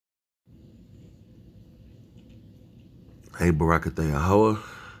Hey, Barakatah Yahweh,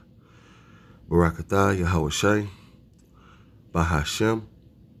 Barakatah Yahweh Shai, Bahashem,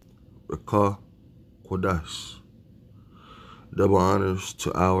 Rakah, Kodash. Double honors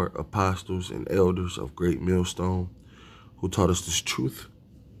to our apostles and elders of Great Millstone who taught us this truth,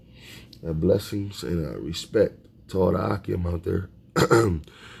 and blessings and respect to all the Akim out there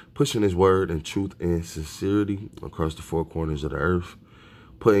pushing his word and truth and sincerity across the four corners of the earth,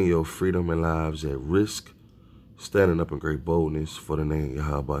 putting your freedom and lives at risk, standing up in great boldness for the name of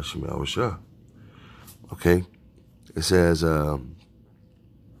Yahweh Shem Yahushua. Okay? It says,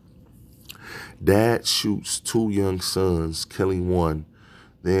 dad shoots two young sons, killing one,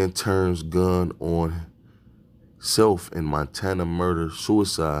 then turns gun on self in Montana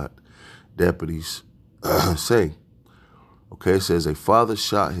murder-suicide, deputies say. Okay, it says a father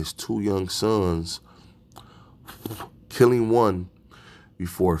shot his two young sons, killing one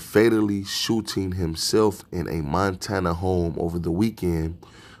before fatally shooting himself in a Montana home over the weekend,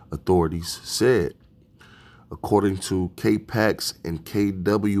 authorities said. According to KPAX and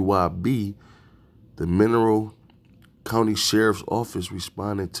KWYB, the Mineral County Sheriff's Office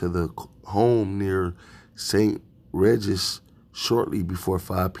responded to the home near St. Regis shortly before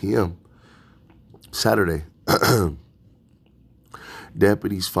 5 p.m. Saturday.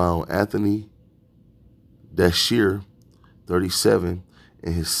 Deputies found Anthony Dashier, 37,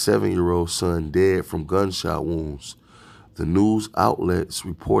 and his 7-year-old son dead from gunshot wounds. The news outlets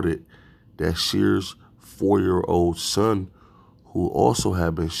reported Dashier's 4-year-old son, who also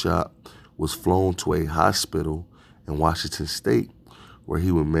had been shot, was flown to a hospital in Washington State, where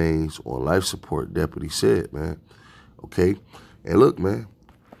he remains on life support, deputies said, man. Okay? And look, man,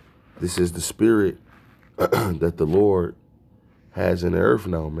 this is the spirit that the Lord has in the earth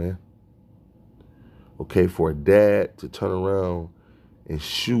now, man. Okay, for a dad to turn around and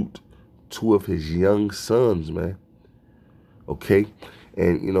shoot two of his young sons, man. Okay?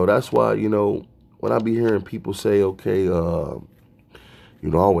 And, that's why, when I be hearing people say, okay, I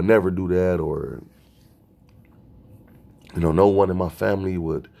would never do that, or, no one in my family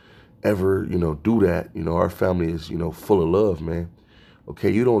would ever, do that. Our family is, full of love, man. Okay,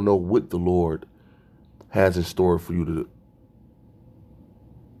 you don't know what the Lord has in store for you to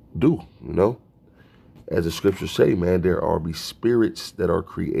do, As the scriptures say, man, there are spirits that are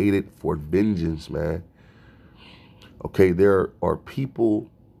created for vengeance, man. Okay, there are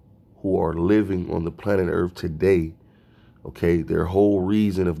people who are living on the planet Earth today. Okay, their whole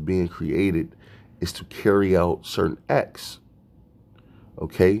reason of being created is to carry out certain acts.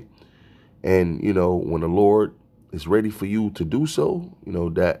 Okay, and, when the Lord is ready for you to do so,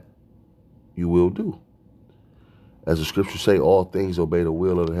 that you will do. As the scriptures say, all things obey the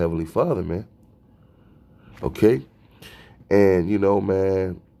will of the Heavenly Father, man. Okay? And,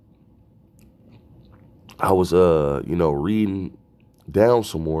 man, I was, reading down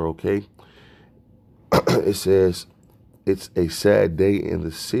some more, okay? It says, it's a sad day in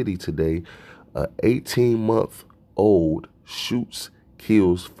the city today. A 18-month-old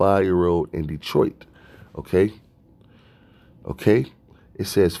kills 5-year-old in Detroit, okay? Okay? It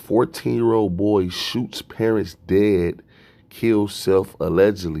says 14-year-old boy shoots parents dead, kills self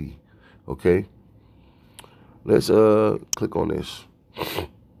allegedly, okay? Let's click on this.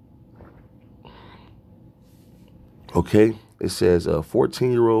 Okay, it says a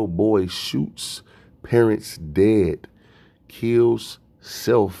 14-year-old boy shoots parents dead, kills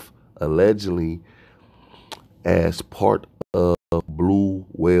self allegedly as part of Blue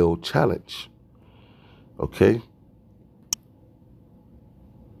Whale Challenge. Okay,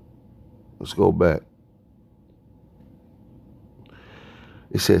 let's go back.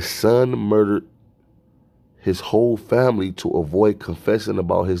 It says son murdered his whole family to avoid confessing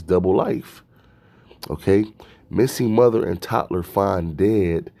about his double life. Okay, missing mother and toddler found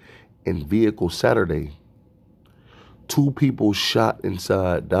dead in vehicle Saturday. 2 people shot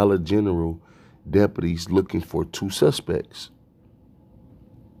inside Dollar General, deputies looking for 2 suspects.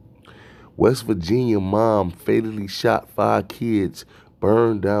 West Virginia mom fatally shot 5 kids,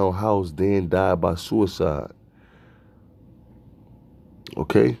 burned down house, then died by suicide.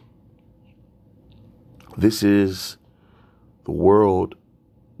 Okay? This is the world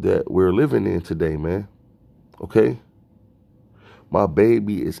that we're living in today, man. Okay? My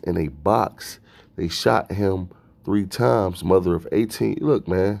baby is in a box. They shot him 3 times, mother of 18. Look,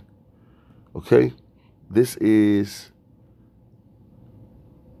 man. Okay? This is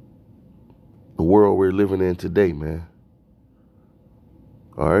the world we're living in today, man.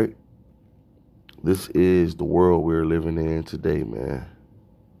 All right? This is the world we're living in today, man.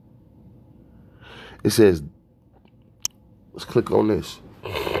 It says, let's click on this.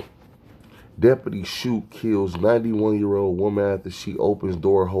 Deputy shoot kills 91-year-old woman after she opens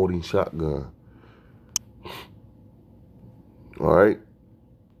door holding shotgun. All right.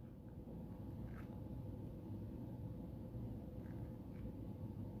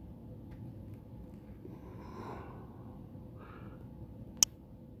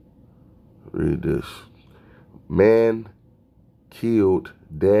 Read this. Man killed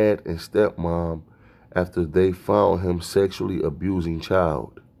dad and stepmom after they found him sexually abusing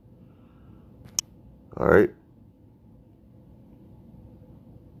child. All right.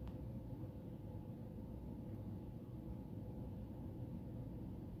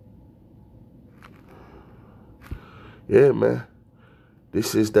 Yeah, man.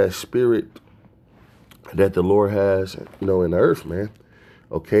 This is that spirit that the Lord has, in the earth, man.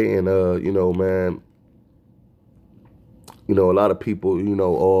 Okay, and man, a lot of people,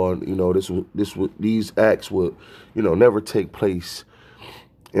 these acts would, never take place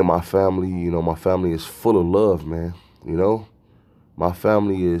in my family. My family is full of love, man. My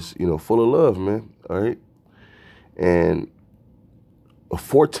family is, full of love, man. All right. And a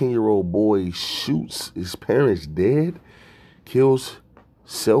 14-year-old boy shoots his parents dead, kills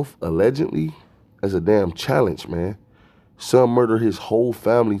self allegedly as a damn challenge, man. Son murdered his whole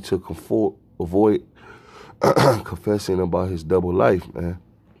family to avoid confessing about his double life, man.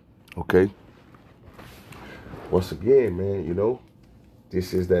 Okay. Once again, man,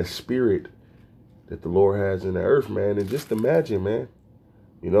 this is that spirit that the Lord has in the earth, man. And just imagine, man,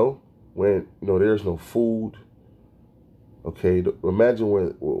 when, there's no food. Okay. Imagine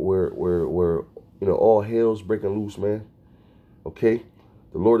where all hell's breaking loose, man. Okay.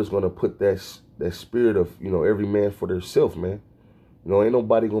 The Lord is going to put that spirit of, every man for themselves, man. Ain't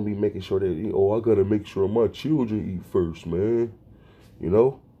nobody going to be making sure that, I got to make sure my children eat first, man.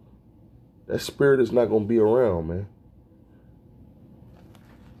 That spirit is not going to be around, man.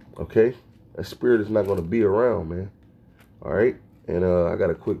 Okay? That spirit is not going to be around, man. All right? And I got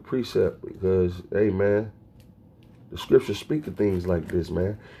a quick precept because, hey, man, the scriptures speak of things like this,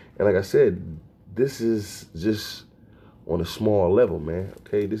 man. And like I said, this is just on a small level, man.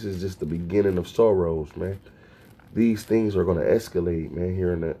 Okay? This is just the beginning of sorrows, man. These things are going to escalate, man,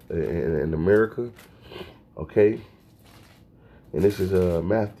 here in America. Okay? And this is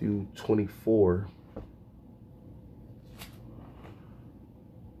Matthew 24.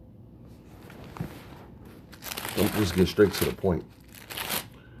 I'm just get straight to the point.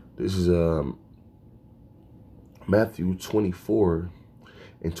 This is Matthew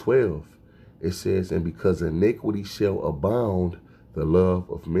 24:12. It says, and because iniquity shall abound, the love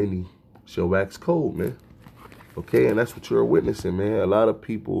of many shall wax cold, man. Okay, and that's what you're witnessing, man. A lot of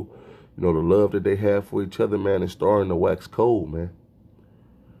people, the love that they have for each other, man, is starting to wax cold, man.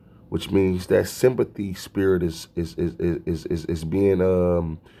 Which means that sympathy spirit is being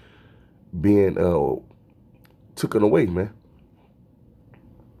taken away, man.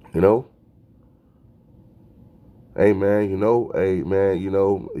 Hey, man,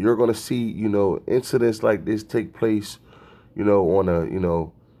 you're gonna see, incidents like this take place, on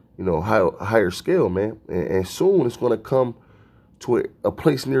a, higher scale, man. And soon it's going to come to a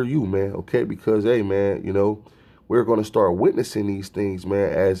place near you, man. Okay. Because, hey, man, we're going to start witnessing these things,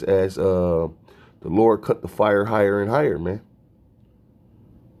 man, as the Lord cut the fire higher and higher, man.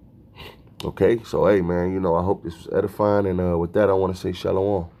 Okay. So, hey, man, I hope this was edifying. And with that, I want to say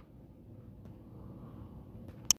shalom.